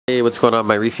Hey, what's going on,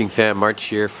 my reefing fam? March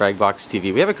here, Fragbox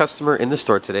TV. We have a customer in the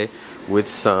store today with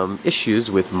some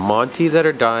issues with Monty that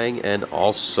are dying and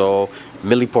also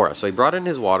Millipora. So he brought in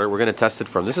his water. We're going to test it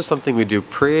from. This is something we do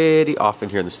pretty often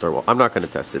here in the store. Well, I'm not going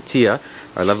to test it. Tia,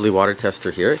 our lovely water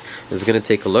tester here, is going to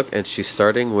take a look, and she's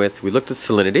starting with, we looked at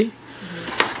salinity,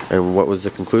 and what was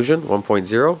the conclusion?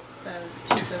 1.0?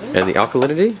 7.27. And the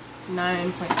alkalinity?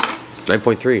 9.3.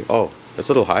 9.3. Oh, that's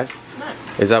a little high.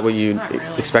 Is that what you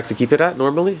expect to keep it at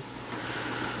normally?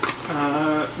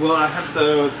 Well, I have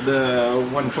the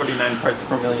 149 parts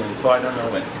per million, so I don't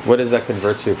know what. What does that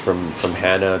convert to from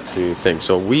Hannah to thing?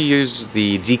 So we use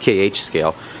the DKH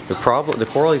scale. The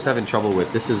coral he's having trouble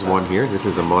with, this is one here. This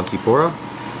is a Montipora.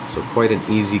 So quite an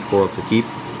easy coral to keep.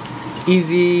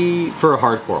 Easy for a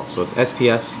hard coral. So it's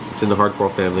SPS, it's in the hard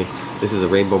coral family. This is a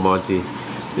rainbow Monty.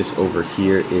 This over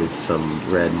here is some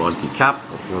red Monty cap.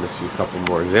 If you want to see a couple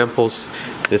more examples.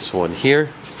 This one here,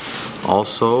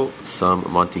 also some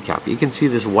Monty cap. You can see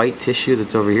this white tissue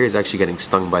that's over here is actually getting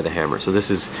stung by the hammer. So this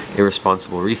is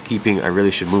irresponsible reef keeping. I really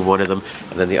should move one of them.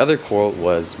 And then the other coral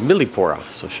was Millipora.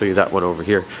 So I'll show you that one over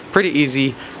here. Pretty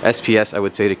easy SPS, I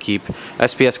would say, to keep.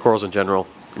 SPS corals in general,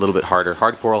 a little bit harder.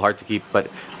 Hard coral, hard to keep, but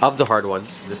of the hard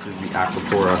ones, this is the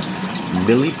Acropora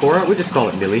Millipora. We just call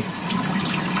it Milli.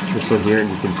 This one here, and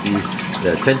you can see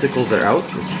the tentacles are out.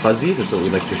 It's fuzzy, that's what we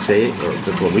like to say, or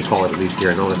that's what we call it at least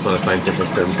here. I know that's not a scientific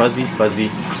term. Fuzzy, fuzzy,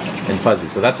 and fuzzy.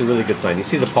 So that's a really good sign. You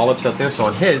see the polyps out there? So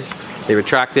on his, they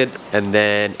retracted, and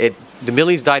then the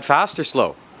millies died fast or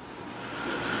slow?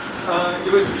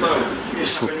 It was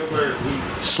slow.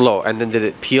 Slow. And then did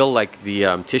it peel, like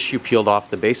the tissue peeled off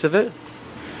the base of it?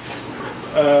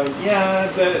 Yeah,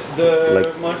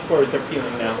 the Montiporas are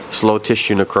peeling now. Slow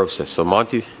tissue necrosis. So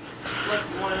Monty. Like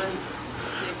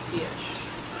 160-ish.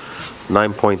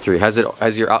 9.3.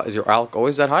 Is your alk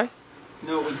always that high?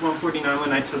 No, it was 149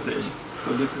 when I tested.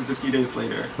 So this is a few days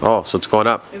later. Oh, so it's going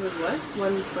up. It was what?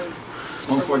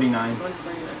 149.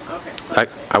 149.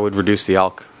 Okay. I would reduce the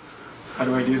alk. How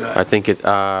do I do that? I think it.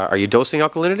 Are you dosing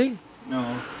alkalinity? No.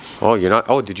 Oh, you're not.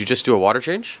 Oh, did you just do a water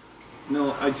change?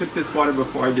 No, I took this water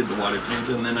before I did the water change,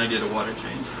 and then I did a water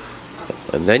change.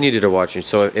 And then you did a water change.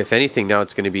 So if anything, now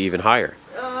it's going to be even higher.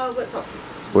 What salt?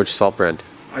 Which salt brand?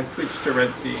 I switched to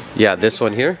Red Sea. Yeah, this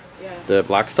one here. Yeah. The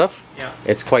black stuff. Yeah.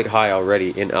 It's quite high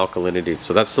already in alkalinity.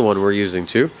 So that's the one we're using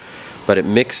too. But it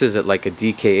mixes at like a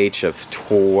DKH of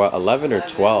 11 or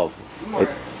 12.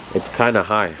 It's kind of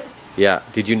high. Yeah.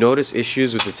 Did you notice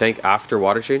issues with the tank after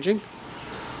water changing?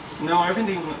 No,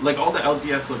 everything, like all the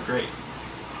LPS look great.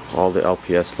 All the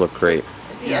LPS look great.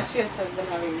 The SPS has been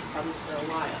having problems for a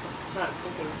while. It's not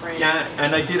something brand new. Yeah,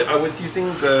 and I was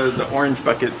using the orange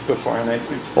buckets before, and I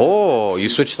switched. Oh, you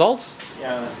switched salts?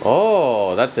 Yeah.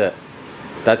 Oh, that's it.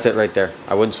 That's it right there.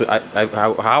 I wouldn't switch.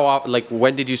 How like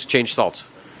when did you change salts?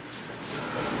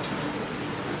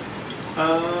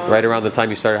 Right around the time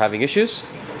you started having issues?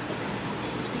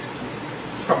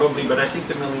 Probably, but I think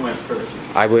the milling went first.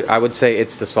 I would say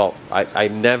it's the salt. I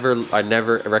never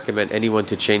recommend anyone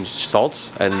to change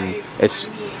salts, and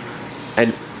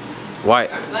why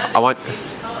I want.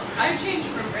 I changed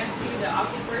from Red Sea to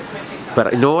Aquifers. My tank.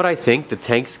 But you know what I think? The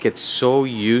tanks get so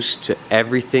used to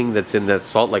everything that's in that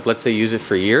salt. Like let's say use it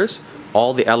for years,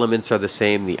 all the elements are the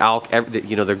same. The alk,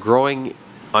 they're growing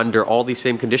under all these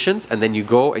same conditions, and then you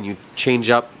go and you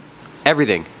change up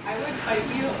everything. I would fight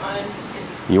you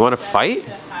on. You want to fight? To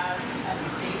have a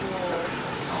stable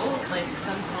salt, like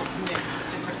some salts mix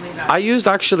differently. I used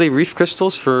actually reef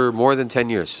crystals for more than 10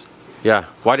 years. Yeah.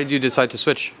 Why did you decide to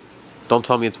switch? Don't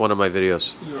tell me it's one of my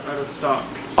videos. You were out of stock.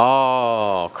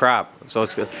 Oh, crap. So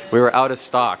we were out of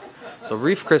stock. So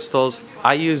reef crystals,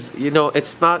 I used,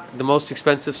 it's not the most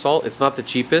expensive salt. It's not the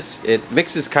cheapest. It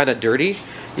mixes kind of dirty.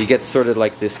 You get sort of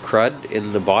like this crud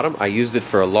in the bottom. I used it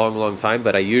for a long, long time,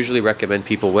 but I usually recommend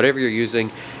people, whatever you're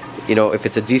using, if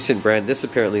it's a decent brand, this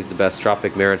apparently is the best,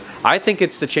 Tropic Marin. I think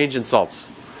it's the change in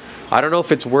salts. I don't know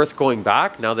if it's worth going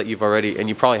back now that you've already, and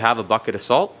you probably have a bucket of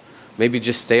salt. Maybe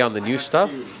just stay on the new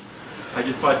stuff. I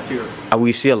just bought 2.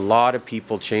 We see a lot of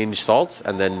people change salts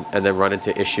and then run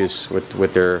into issues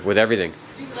with everything.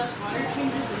 Do less water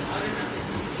changes and water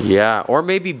methods. Yeah, or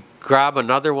maybe grab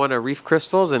another one of reef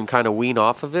crystals and kind of wean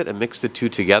off of it and mix the two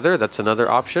together. That's another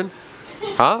option.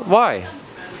 Huh? Why?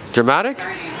 Dramatic?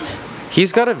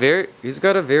 He's got a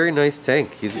very nice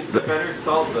tank. It's a better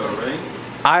salt though, right?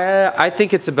 I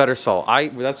think it's a better salt.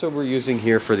 That's what we're using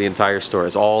here for the entire store.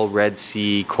 It's all Red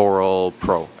Sea Coral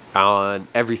Pro on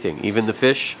everything, even the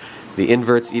fish, the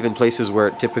inverts, even places where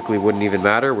it typically wouldn't even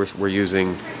matter. We're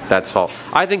using that salt.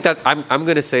 I think that I'm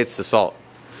going to say it's the salt.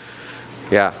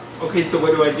 Yeah. Okay, so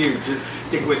what do I do? Just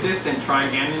stick with this and try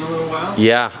again in a little while?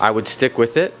 Yeah, I would stick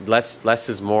with it. Less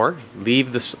is more.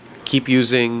 Leave this. Keep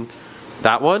using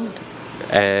that one,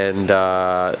 and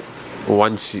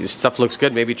once stuff looks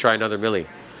good, maybe try another milli.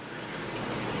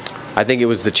 I think it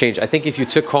was the change. I think if you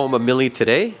took home a milli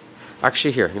today,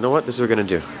 actually here, you know what? This is what we're gonna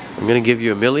do. I'm gonna give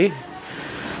you a milli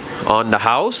on the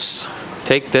house.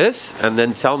 Take this and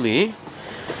then tell me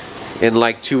in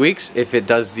like 2 weeks if it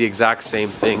does the exact same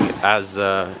thing as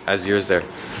yours there.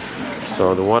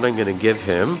 So the one I'm gonna give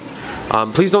him.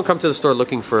 Please don't come to the store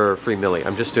looking for free milli.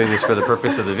 I'm just doing this for the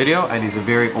purpose of the video, and he's a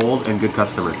very old and good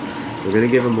customer. So we're gonna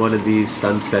give him one of these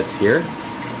sunsets here.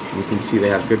 You can see they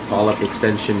have good polyp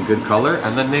extension, good color,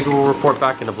 and then maybe we'll report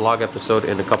back in a vlog episode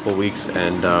in a couple of weeks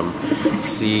and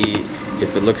see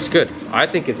if it looks good. I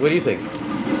think it's. What do you think?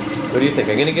 What do you think?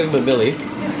 I'm gonna give him a milli,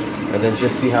 and then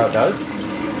just see how it does.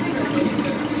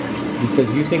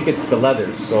 Because you think it's the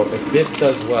leathers. So if this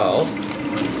does well,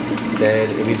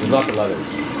 then it means it's not the leathers.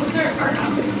 What's our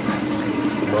outfits?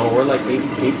 No, we're like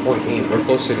 8.8. We're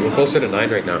closer to 9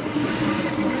 right now.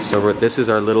 So this is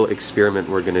our little experiment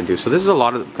we're gonna do. So this is a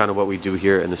lot of kind of what we do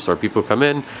here in the store. People come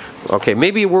in. Okay,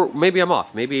 maybe I'm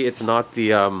off. Maybe it's not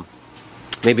the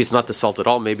salt at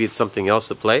all. Maybe it's something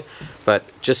else at play. But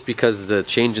just because the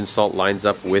change in salt lines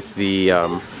up with the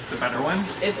the better one?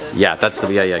 It is. yeah, that's the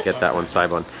get that one,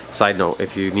 Cybon. Side note: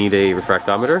 if you need a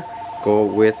refractometer, go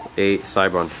with a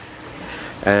Cybon.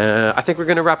 I think we're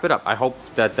gonna wrap it up. I hope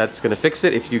that that's gonna fix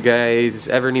it. If you guys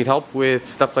ever need help with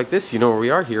stuff like this, you know where we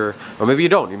are here, or maybe you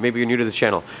don't. Maybe you're new to the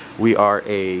channel. We are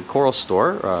a coral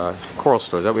store. Coral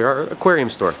stores. That we are an aquarium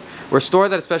store. We're a store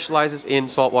that specializes in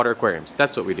saltwater aquariums.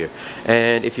 That's what we do.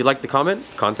 And if you like the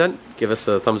content, give us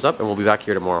a thumbs up, and we'll be back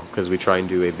here tomorrow because we try and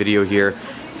do a video here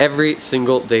every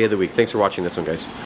single day of the week. Thanks for watching this one, guys.